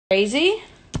Crazy?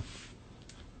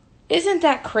 Isn't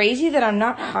that crazy that I'm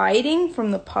not hiding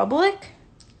from the public?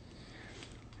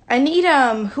 I need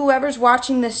whoever's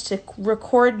watching this to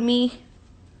record me.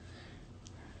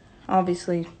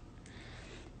 Obviously,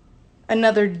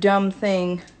 another dumb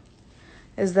thing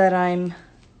is that I'm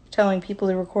telling people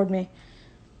to record me.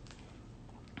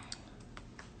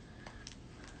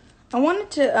 I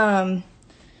wanted to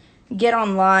get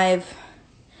on live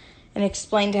and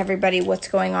explain to everybody what's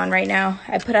going on right now.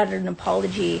 I put out an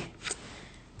apology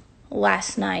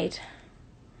last night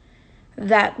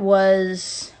that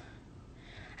was...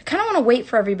 I kind of want to wait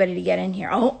for everybody to get in here.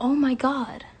 Oh my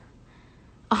God.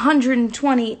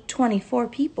 24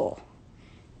 people.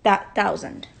 That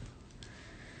 1,000.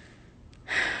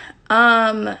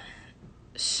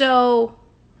 So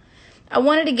I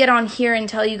wanted to get on here and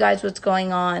tell you guys what's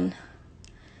going on.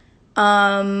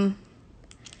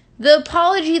 The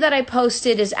apology that I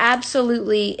posted is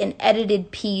absolutely an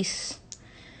edited piece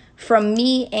from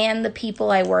me and the people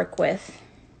I work with.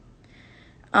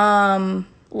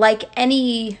 Like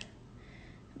any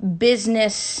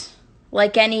business,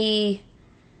 like any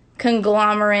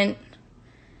conglomerate,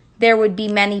 there would be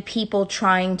many people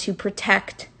trying to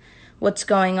protect what's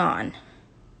going on.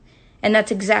 And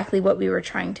that's exactly what we were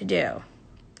trying to do.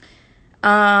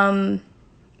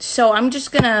 So I'm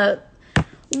just gonna,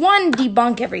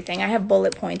 debunk everything. I have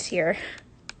bullet points here.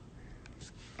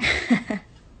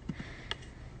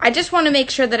 I just want to make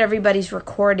sure that everybody's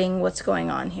recording what's going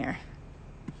on here.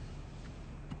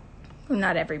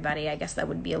 Not everybody. I guess that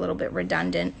would be a little bit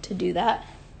redundant to do that.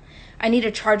 I need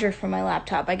a charger for my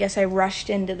laptop. I guess I rushed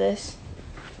into this.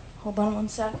 Hold on one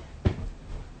sec.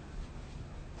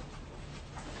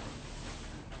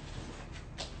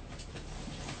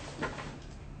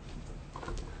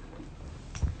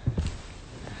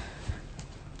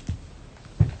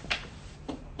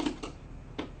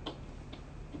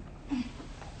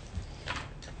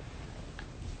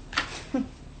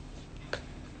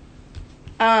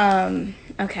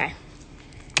 Okay.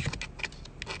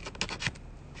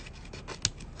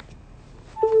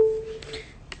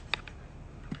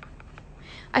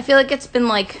 I feel like it's been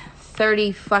like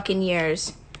 30 fucking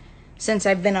years since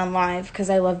I've been on live because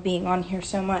I love being on here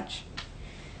so much.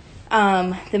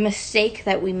 The mistake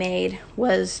that we made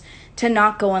was to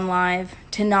not go on live,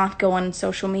 to not go on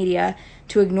social media,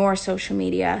 to ignore social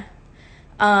media.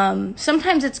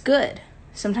 Sometimes it's good.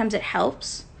 Sometimes it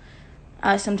helps.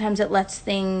 Sometimes it lets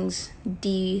things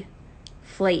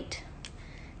deflate.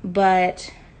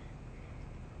 But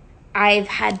I've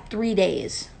had 3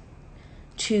 days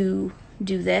to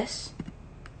do this.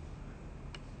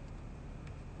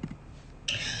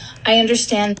 I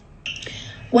understand.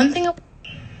 One thing,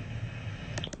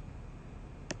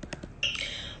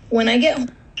 when I get home,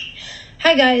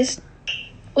 hi guys,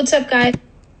 what's up guys?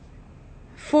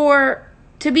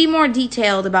 To be more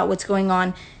detailed about what's going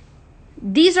on,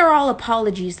 these are all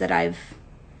apologies that I've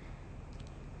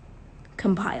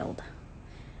compiled.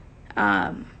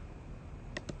 Hi.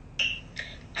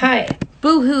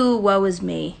 Boo-hoo, woe is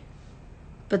me.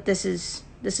 But this is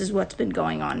what's been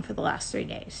going on for the last 3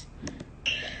 days.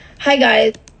 Hi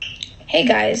guys. Hey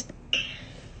guys.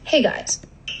 Hey guys.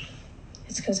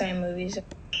 It's because I have movies.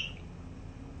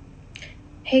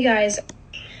 Hey guys.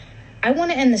 I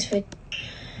want to end this video.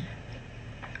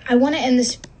 I want to end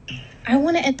this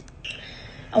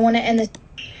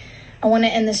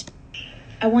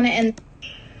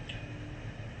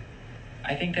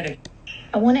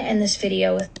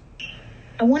video with...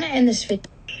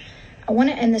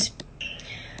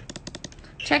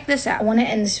 Check this out. I want to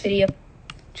end this video.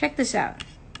 Check this out.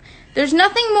 There's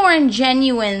nothing more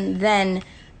ingenuine than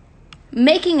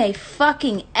making a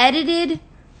fucking edited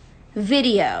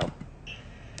video.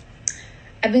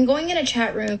 I've been going in a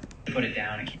chat room. Put it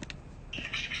down and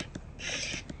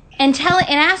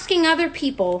asking other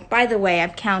people. By the way,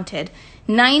 I've counted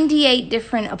 98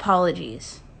 different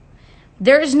apologies.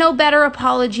 There is no better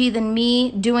apology than me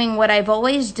doing what I've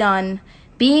always done,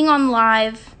 being on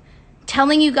live,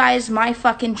 telling you guys my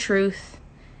fucking truth,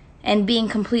 and being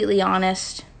completely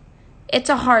honest. It's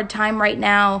a hard time right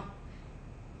now,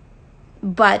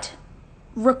 but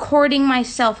recording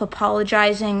myself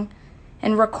apologizing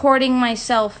and recording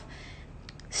myself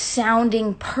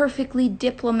sounding perfectly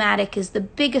diplomatic is the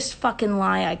biggest fucking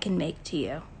lie I can make to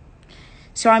you.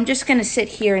 So I'm just going to sit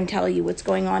here and tell you what's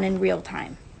going on in real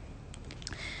time.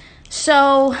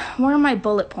 So, where are my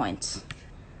bullet points?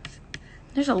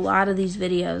 There's a lot of these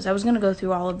videos. I was going to go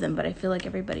through all of them, but I feel like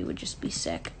everybody would just be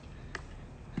sick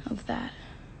of that.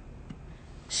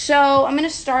 So, I'm going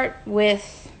to start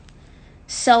with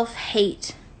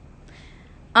self-hate.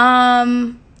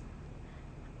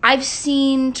 I've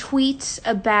seen tweets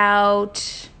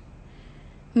about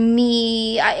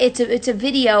me. It's a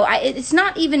video. It's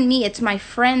not even me. It's my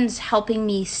friends helping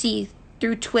me see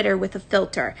through Twitter with a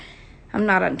filter. I'm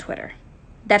not on Twitter.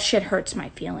 That shit hurts my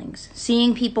feelings.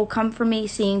 Seeing people come for me,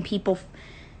 seeing people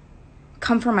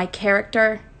come for my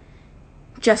character,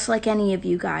 just like any of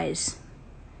you guys,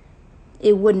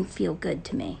 it wouldn't feel good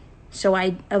to me. So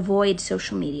I avoid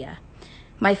social media.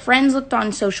 My friends looked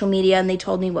on social media and they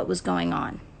told me what was going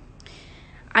on.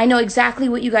 I know exactly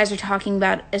what you guys are talking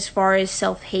about as far as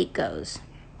self-hate goes.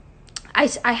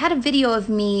 I had a video of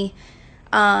me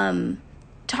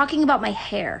talking about my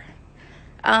hair.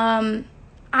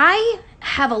 I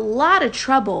have a lot of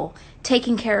trouble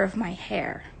taking care of my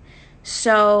hair.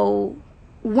 So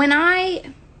when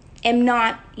I am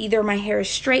not, either my hair is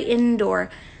straightened or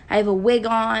I have a wig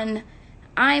on,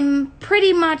 I'm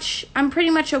pretty much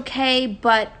okay,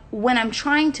 but when I'm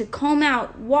trying to comb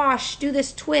out, wash, do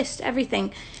this twist,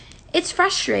 everything, it's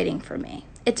frustrating for me.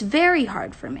 It's very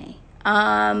hard for me.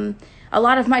 A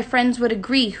lot of my friends would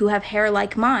agree who have hair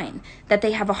like mine, that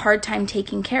they have a hard time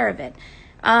taking care of it.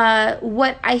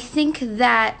 What I think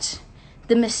that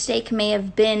the mistake may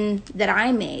have been that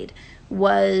I made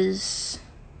was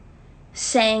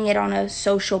saying it on a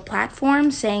social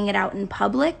platform, saying it out in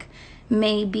public,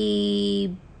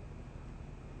 maybe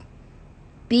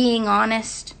being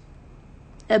honest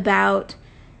about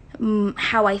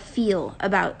how I feel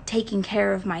about taking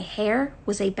care of my hair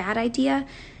was a bad idea.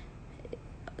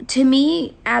 To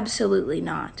me, absolutely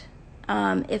not.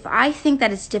 If I think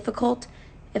that it's difficult,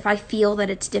 if I feel that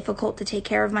it's difficult to take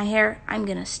care of my hair, I'm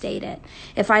going to state it.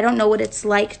 If I don't know what it's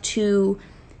like to,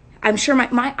 I'm sure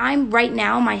I'm right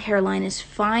now, my hairline is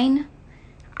fine.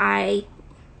 I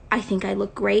think I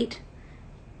look great.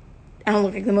 I don't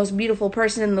look like the most beautiful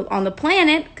person on the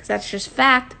planet, because that's just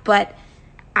fact, but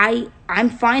I'm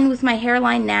fine with my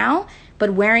hairline now.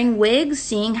 But wearing wigs,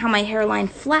 seeing how my hairline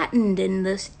flattened and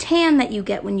the tan that you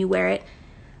get when you wear it,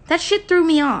 that shit threw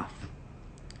me off.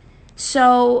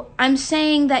 So I'm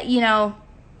saying that,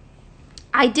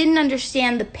 I didn't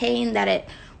understand the pain that it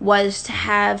was to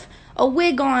have a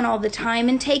wig on all the time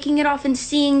and taking it off and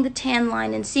seeing the tan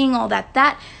line and seeing all that.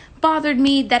 That bothered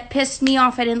me. That pissed me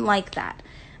off. I didn't like that.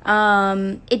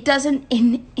 It doesn't,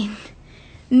 in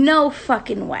no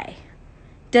fucking way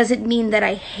does it mean that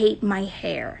I hate my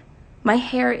hair. My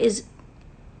hair is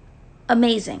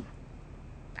amazing.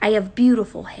 I have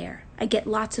beautiful hair. I get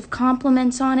lots of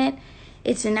compliments on it.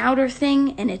 It's an outer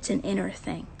thing and it's an inner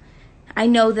thing. I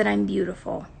know that I'm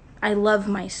beautiful. I love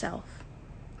myself.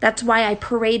 That's why I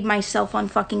parade myself on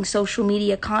fucking social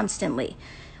media constantly.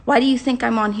 Why do you think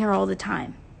I'm on here all the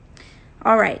time?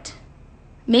 All right.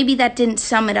 Maybe that didn't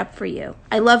sum it up for you.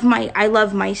 I love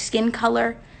my skin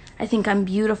color. I think I'm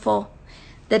beautiful.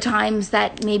 The times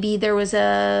that maybe there was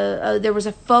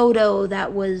a photo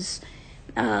that was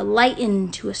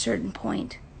lightened to a certain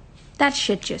point, that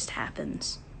shit just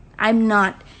happens. I'm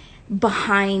not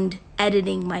behind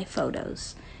editing my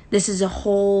photos. This is a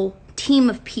whole team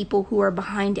of people who are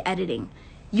behind editing.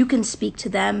 You can speak to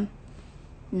them,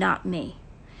 not me.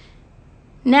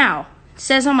 Now, it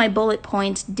says on my bullet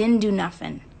points, didn't do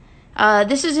nothing.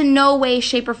 This is in no way,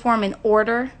 shape, or form in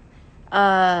order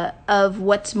of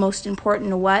what's most important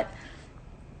to what,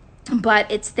 but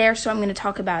it's there, so I'm going to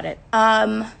talk about it.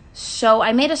 So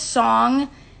I made a song,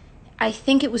 I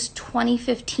think it was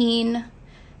 2015,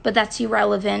 but that's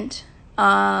irrelevant,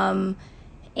 and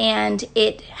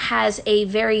it has a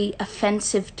very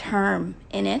offensive term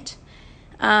in it,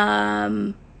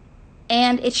 and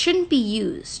it shouldn't be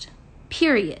used,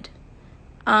 period.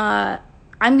 I'm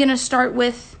going to start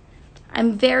with,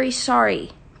 I'm very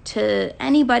sorry to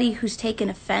anybody who's taken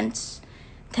offense,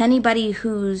 to anybody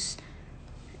who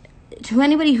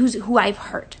I've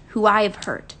hurt,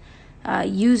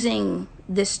 using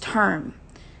this term.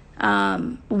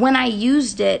 When I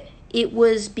used it, it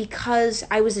was because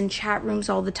I was in chat rooms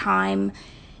all the time,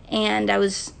 and I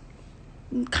was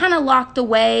kind of locked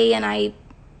away, and I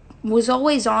was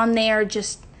always on there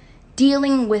just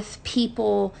dealing with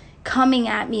people coming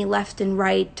at me left and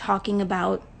right, talking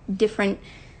about different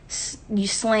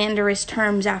slanderous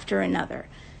terms after another.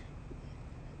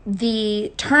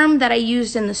 The term that I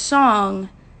used in the song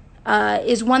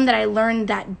is one that I learned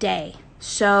that day.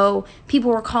 So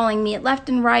people were calling me it left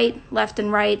and right,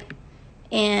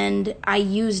 and I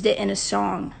used it in a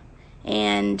song.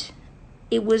 And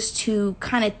it was to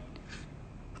kind of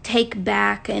take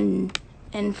back and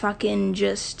fucking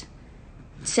just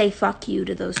say fuck you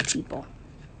to those people.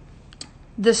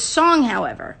 The song,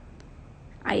 however,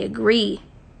 I agree,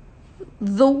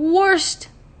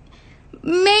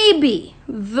 maybe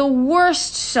the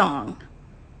worst song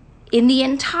in the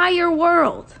entire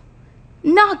world.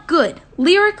 Not good.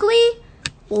 Lyrically,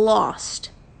 lost.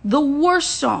 The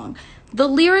worst song. The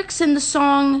lyrics in the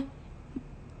song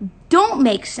don't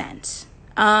make sense.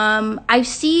 I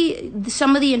see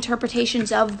some of the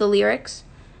interpretations of the lyrics.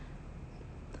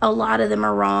 A lot of them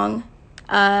are wrong.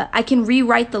 I can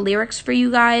rewrite the lyrics for you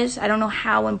guys. I don't know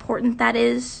how important that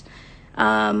is.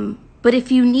 But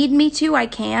if you need me to, I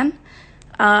can.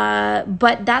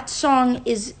 But that song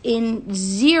is in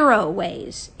zero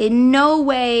ways, in no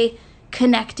way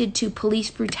connected to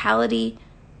police brutality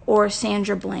or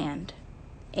Sandra Bland.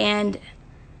 And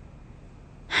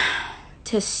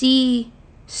to see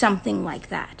something like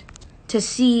that, to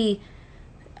see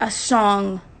a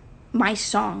song, my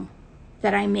song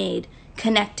that I made,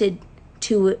 connected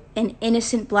to an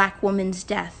innocent black woman's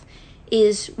death,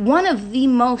 is one of the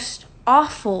most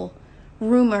awful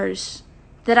rumors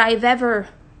that I've ever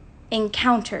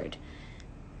encountered.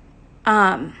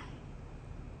 I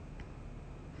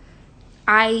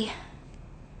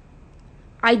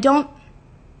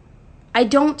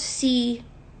don't see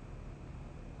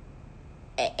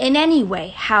in any way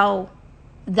how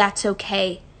that's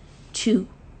okay to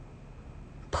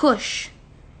push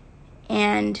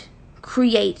and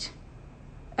create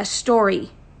a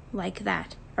story like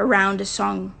that around the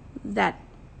song that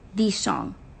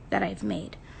I've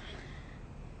made.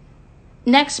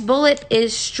 Next bullet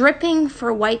is stripping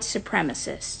for white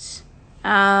supremacists.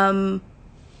 I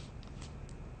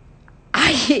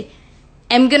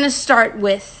am going to start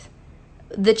with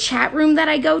the chat room that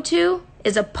I go to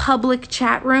is a public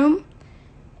chat room.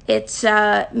 It's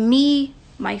me,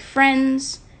 my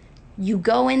friends. You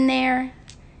go in there.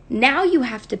 Now you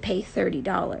have to pay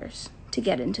 $30 to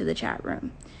get into the chat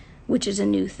room, which is a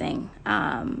new thing.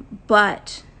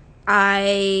 But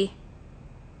I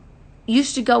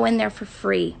used to go in there for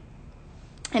free.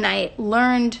 And I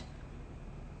learned,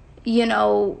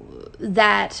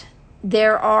 that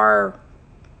there are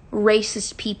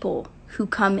racist people who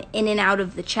come in and out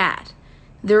of the chat.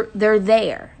 They're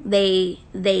there. They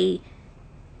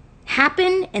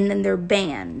happen and then they're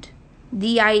banned.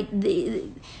 The idea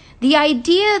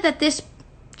that this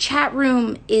chat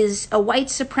room is a white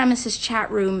supremacist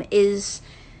chat room is,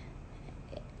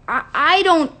 I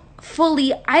don't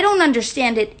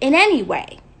understand it in any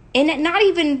way. And not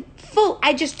even full,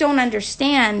 I just don't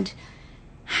understand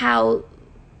how,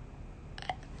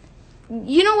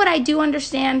 what I do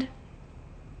understand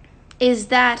is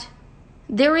that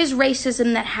there is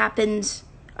racism that happens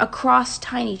across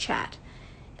Tiny Chat.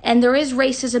 And there is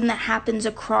racism that happens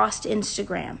across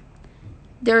Instagram.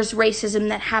 There's racism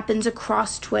that happens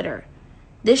across Twitter.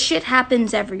 This shit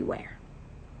happens everywhere.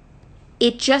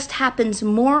 It just happens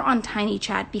more on Tiny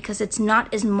Chat because it's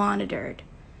not as monitored.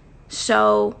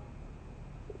 So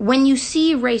when you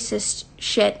see racist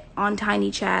shit on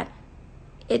Tiny Chat,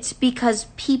 it's because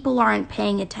people aren't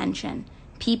paying attention.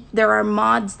 There are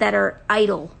mods that are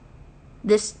idle.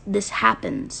 This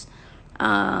happens.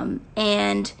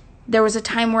 And there was a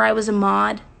time where I was a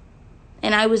mod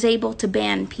and I was able to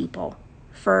ban people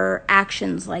for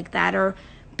actions like that or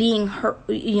being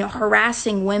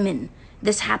harassing women.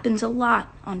 This happens a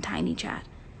lot on Tiny Chat.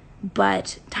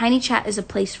 But Tiny Chat is a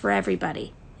place for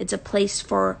everybody. It's a place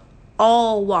for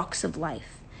all walks of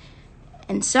life.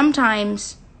 And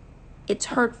sometimes it's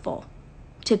hurtful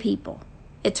to people.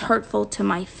 It's hurtful to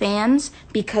my fans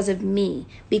because of me.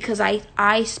 Because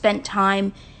I spent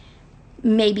time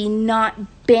maybe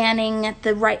not banning at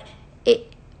the right...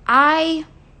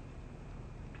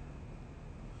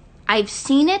 I've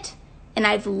seen it, and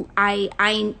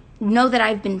I know that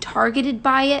I've been targeted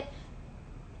by it,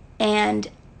 and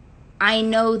I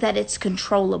know that it's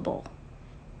controllable.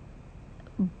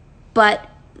 But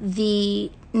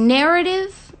the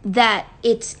narrative that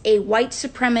it's a white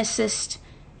supremacist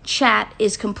chat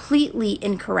is completely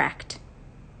incorrect.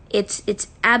 It's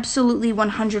absolutely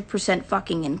 100%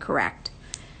 fucking incorrect.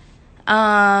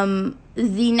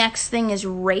 The next thing is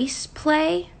race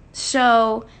play.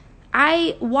 So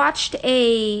I watched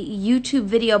a YouTube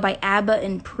video by Abba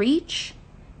and Preach.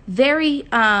 Very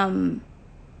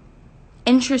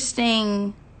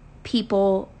interesting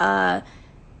people.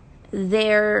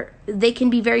 They can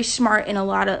be very smart in a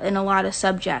lot of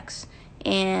subjects,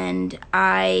 and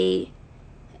I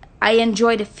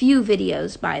enjoyed a few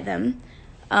videos by them.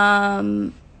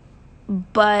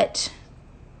 But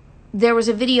there was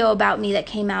a video about me that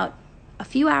came out a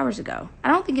few hours ago. I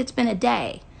don't think it's been a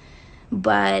day.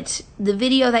 But the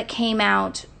video that came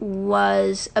out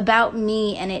was about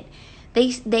me, and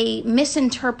they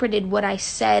misinterpreted what I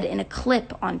said in a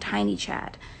clip on Tiny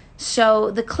Chat. So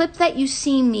the clip that you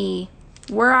see me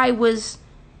where I was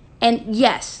And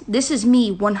yes, this is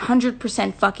me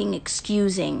 100% fucking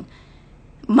excusing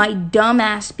my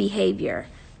dumbass behavior.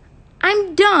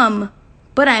 I'm dumb,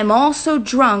 but I'm also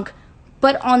drunk.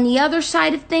 But on the other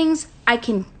side of things, I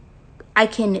can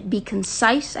be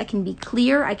concise, I can be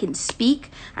clear, I can speak,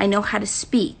 I know how to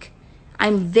speak. I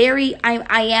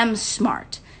am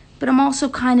smart, but I'm also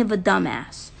kind of a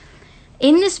dumbass.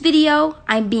 In this video,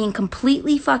 I'm being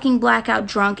completely fucking blackout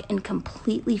drunk and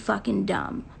completely fucking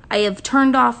dumb. I have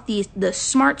turned off the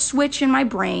smart switch in my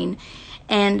brain,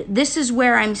 and this is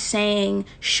where I'm saying,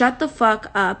 shut the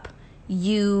fuck up,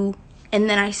 you, and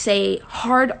then I say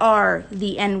hard R,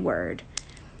 the N-word.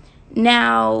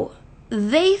 Now,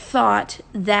 they thought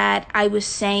that I was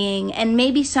saying, and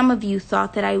maybe some of you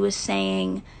thought that I was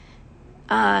saying,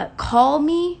 call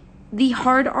me the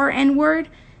hard R N-word.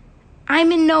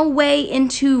 I'm in no way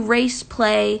into race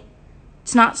play.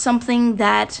 It's not something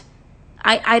that,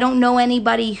 I don't know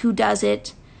anybody who does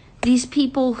it. These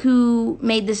people who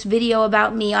made this video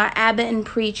about me, Abbott and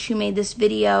Preach, who made this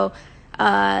video,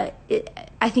 I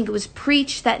think it was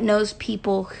Preach that knows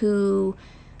people who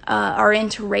are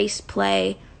into race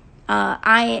play.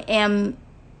 I am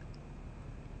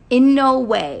in no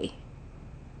way,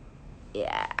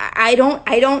 I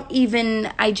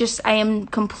am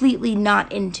completely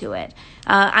not into it.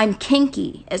 I'm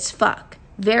kinky as fuck,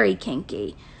 very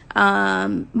kinky.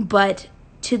 But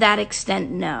to that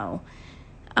extent, no.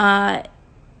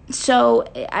 So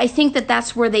I think that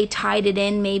that's where they tied it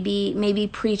in. Maybe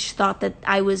Preach thought that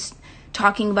I was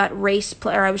talking about race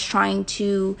play, or I was trying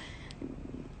to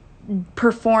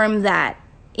perform that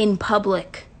in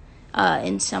public,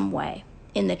 in some way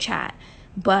in the chat,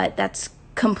 but that's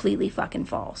completely fucking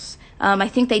false. I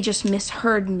think they just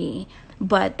misheard me,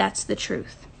 but that's the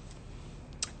truth.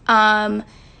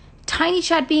 Tiny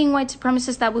Chat being white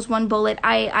supremacist, that was one bullet.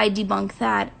 I debunk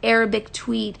that. Arabic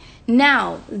tweet.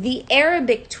 Now, the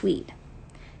Arabic tweet.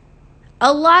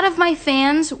 A lot of my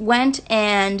fans went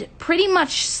and pretty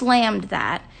much slammed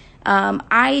that.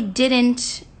 I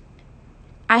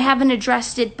haven't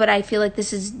addressed it, but I feel like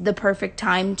this is the perfect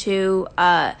time to.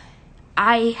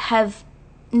 I have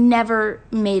never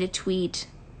made a tweet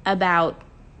about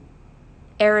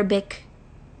Arabic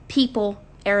people,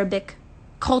 Arabic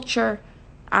culture.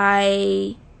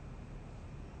 I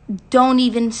don't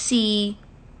even see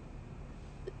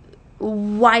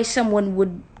why someone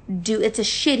would do. It's a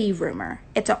shitty rumor.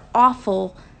 It's an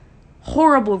awful,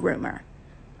 horrible rumor.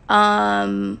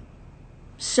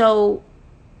 So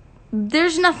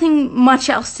there's nothing much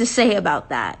else to say about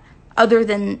that other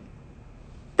than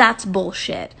that's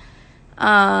bullshit.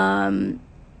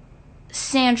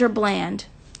 Sandra Bland,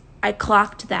 I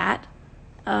clocked that.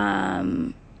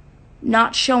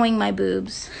 Not showing my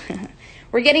boobs.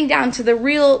 We're getting down to the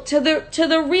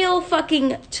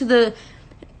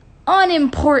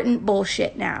unimportant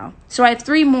bullshit now. So I have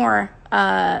 3 more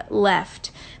left.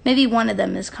 Maybe one of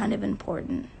them is kind of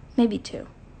important. Maybe 2.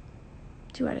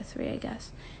 2 out of 3, I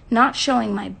guess. Not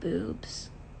showing my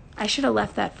boobs. I should have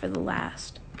left that for the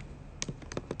last.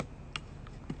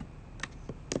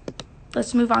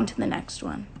 Let's move on to the next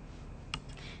one.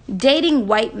 Dating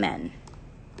white men.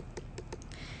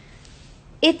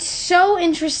 It's so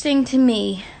interesting to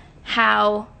me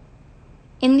how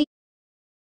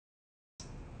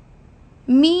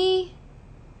me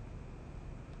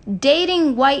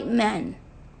dating white men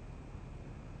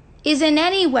is in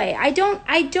any way,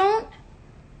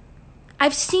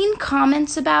 I've seen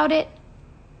comments about it,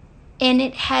 and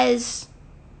it has,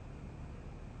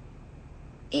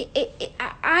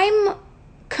 I'm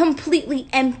completely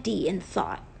empty in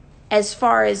thought as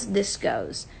far as this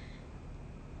goes.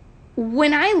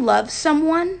 When I love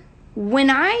someone,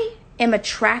 when I am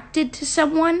attracted to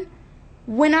someone,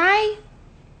 when I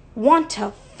want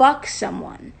to fuck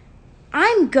someone,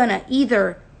 I'm gonna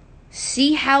either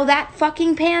see how that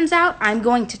fucking pans out, I'm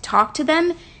going to talk to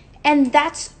them, and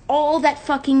that's all that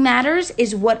fucking matters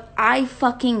is what I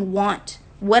fucking want.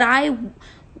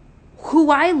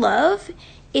 Who I love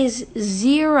is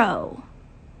 0.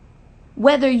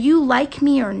 Whether you like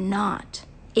me or not,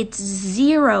 it's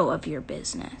 0 of your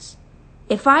business.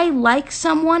 If I like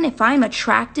someone, if I'm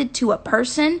attracted to a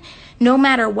person, no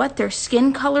matter what their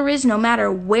skin color is, no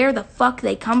matter where the fuck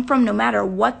they come from, no matter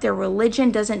what their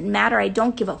religion, doesn't matter, I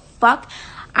don't give a fuck,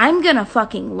 I'm gonna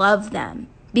fucking love them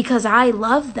because I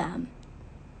love them.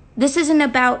 This isn't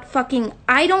about fucking,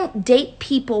 I don't date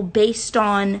people based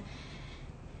on,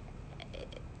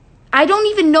 I don't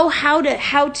even know how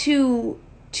to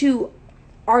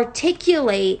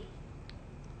articulate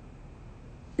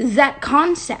that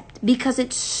concept because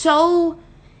it's so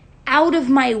out of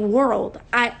my world.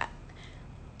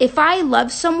 If I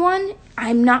love someone,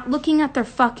 I'm not looking at their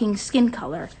fucking skin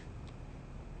color.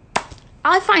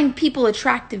 I find people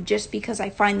attractive just because I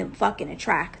find them fucking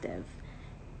attractive.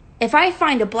 If I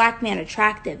find a black man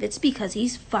attractive, it's because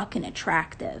he's fucking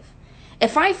attractive.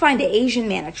 If I find an Asian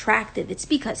man attractive, it's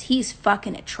because he's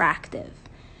fucking attractive.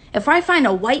 If I find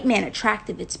a white man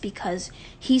attractive, it's because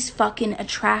he's fucking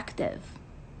attractive.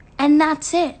 And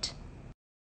that's it.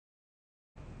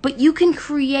 But you can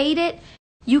create it,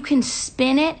 you can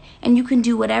spin it, and you can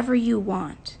do whatever you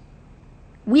want.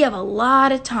 We have a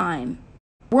lot of time.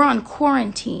 We're on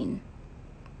quarantine.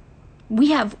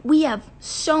 We have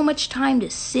so much time to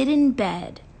sit in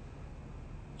bed.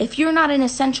 If you're not an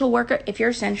essential worker, if you're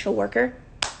an essential worker,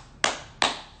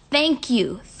 thank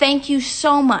you. Thank you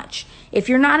so much. If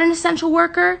you're not an essential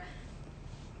worker,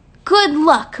 good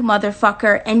luck,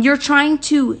 motherfucker. And you're trying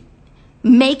to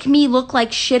make me look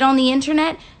like shit on the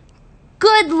internet,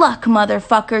 good luck,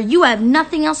 motherfucker. You have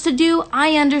nothing else to do.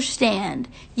 I understand.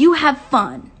 You have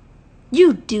fun.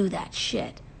 You do that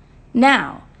shit.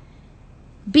 Now,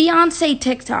 Beyonce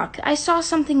TikTok. I saw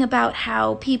something about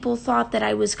how people thought that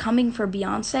I was coming for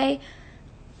Beyonce.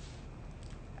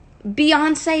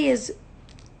 Beyonce is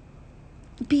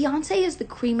the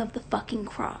cream of the fucking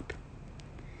crop.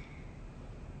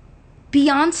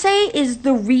 Beyonce is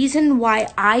the reason why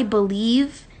I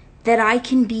believe that I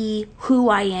can be who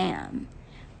I am.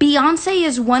 Beyonce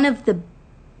is one of the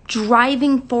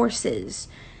driving forces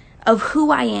of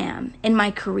who I am in my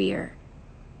career.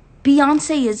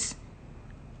 Beyonce is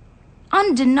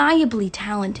undeniably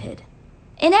talented.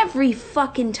 And every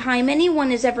fucking time anyone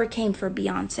has ever came for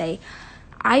Beyonce,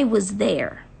 I was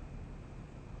there.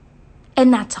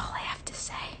 And that's all I have to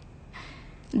say.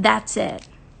 That's it.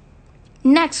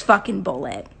 Next fucking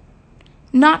bullet.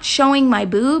 Not showing my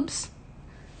boobs.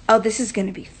 Oh, this is going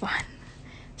to be fun.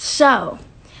 So,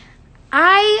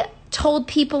 I told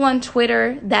people on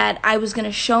Twitter that I was going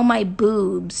to show my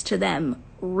boobs to them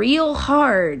real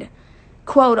hard,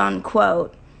 quote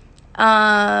unquote.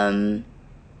 And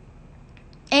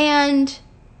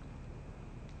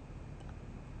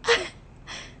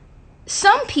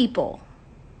some people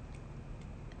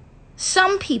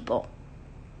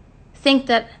think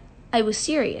that I was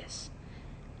serious.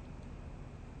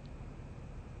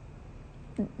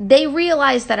 They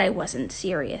realized that I wasn't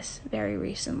serious very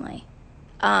recently.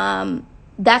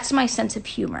 That's my sense of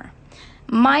humor.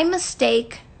 My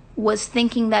mistake was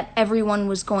thinking that everyone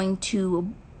was going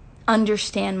to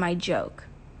understand my joke.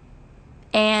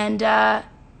 And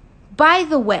by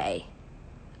the way,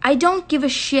 I don't give a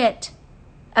shit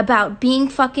about being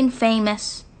fucking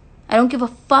famous. I don't give a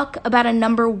fuck about a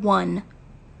number one.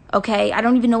 Okay? I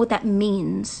don't even know what that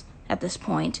means at this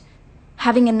point.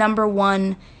 Having a number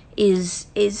one is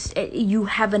you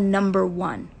have a number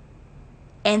one.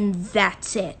 And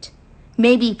that's it.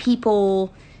 Maybe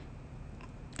people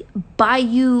buy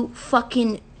you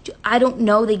fucking, I don't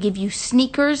know, they give you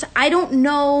sneakers. I don't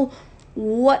know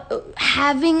what,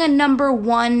 having a number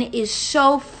one is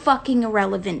so fucking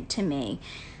irrelevant to me.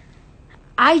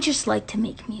 I just like to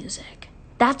make music.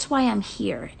 That's why I'm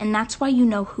here. And that's why you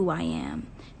know who I am.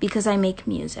 Because I make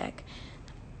music.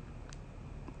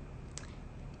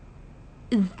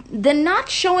 The not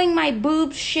showing my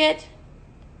boobs shit,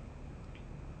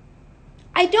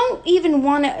 I don't even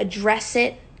want to address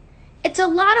it. It's a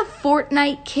lot of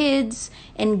Fortnite kids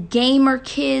and gamer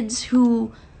kids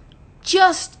who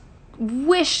just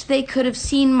wish they could have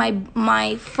seen my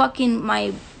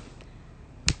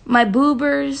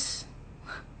boobers.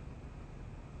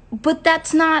 But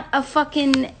that's not a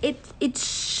fucking, it's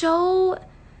so,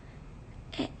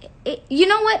 you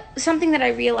know what? Something that I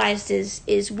realized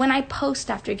is when I post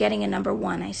after getting a number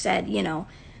one, I said, you know,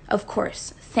 of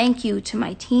course, thank you to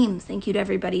my team. Thank you to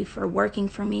everybody for working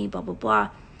for me, blah, blah, blah.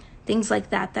 Things like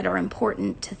that are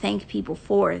important to thank people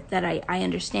for, that I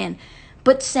understand.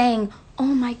 But saying,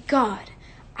 oh my God,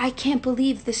 I can't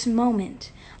believe this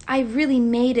moment. I really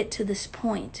made it to this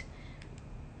point.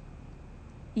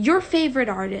 Your favorite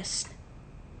artist,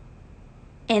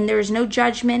 and there is no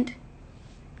judgment.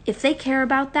 If they care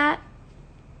about that,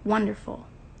 wonderful.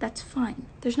 That's fine.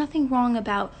 There's nothing wrong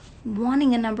about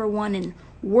wanting a number one and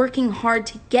working hard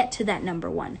to get to that number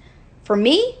one. For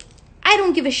me, I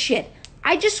don't give a shit.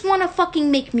 I just want to fucking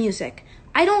make music.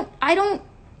 I don't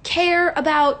care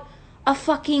about a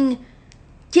fucking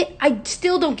I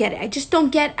still don't get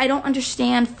it. I don't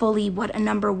understand fully what a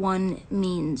number one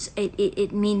means.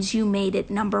 It means you made it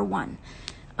number one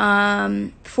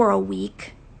for a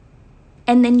week.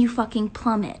 And then you fucking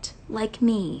plummet, like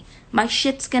me. My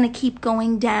shit's gonna keep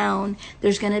going down.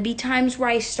 There's gonna be times where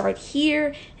I start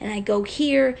here, and I go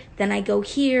here, then I go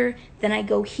here, then I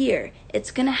go here.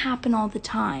 It's gonna happen all the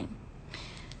time.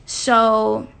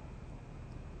 So,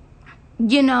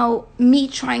 you know, me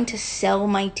trying to sell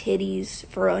my titties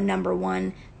for a number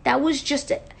one, that was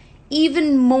just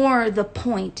even more the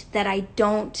point that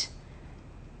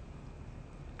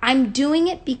I'm doing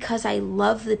it because I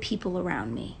love the people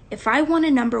around me. If I want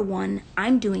a number one,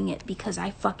 I'm doing it because I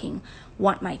fucking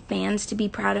want my fans to be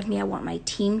proud of me. I want my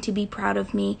team to be proud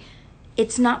of me.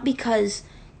 It's not because,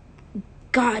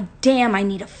 God damn, I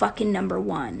need a fucking number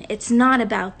one. It's not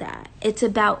about that. It's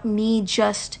about me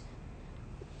just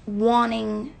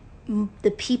wanting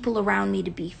the people around me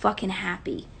to be fucking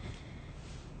happy.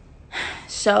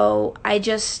 So I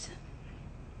just,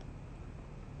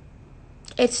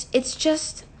 it's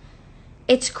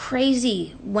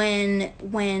crazy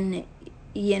when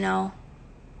you know,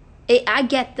 I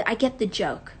get the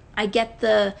joke. I get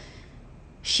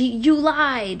you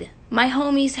lied. My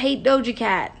homies hate Doja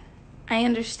Cat. I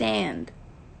understand.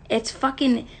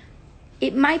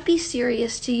 It might be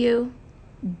serious to you.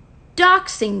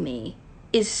 Doxing me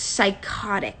is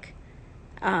psychotic.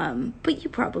 But you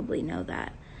probably know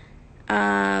that.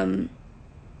 But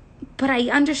I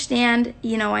understand,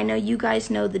 you know, I know you guys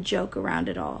know the joke around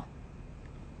it all.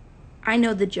 I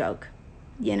know the joke,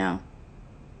 you know.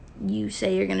 You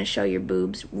say you're going to show your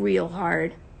boobs real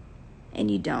hard,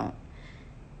 and you don't.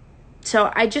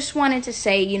 So I just wanted to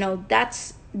say, you know,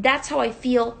 that's how I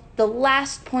feel. The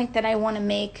last point that I want to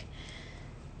make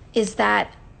is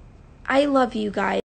that I love you guys.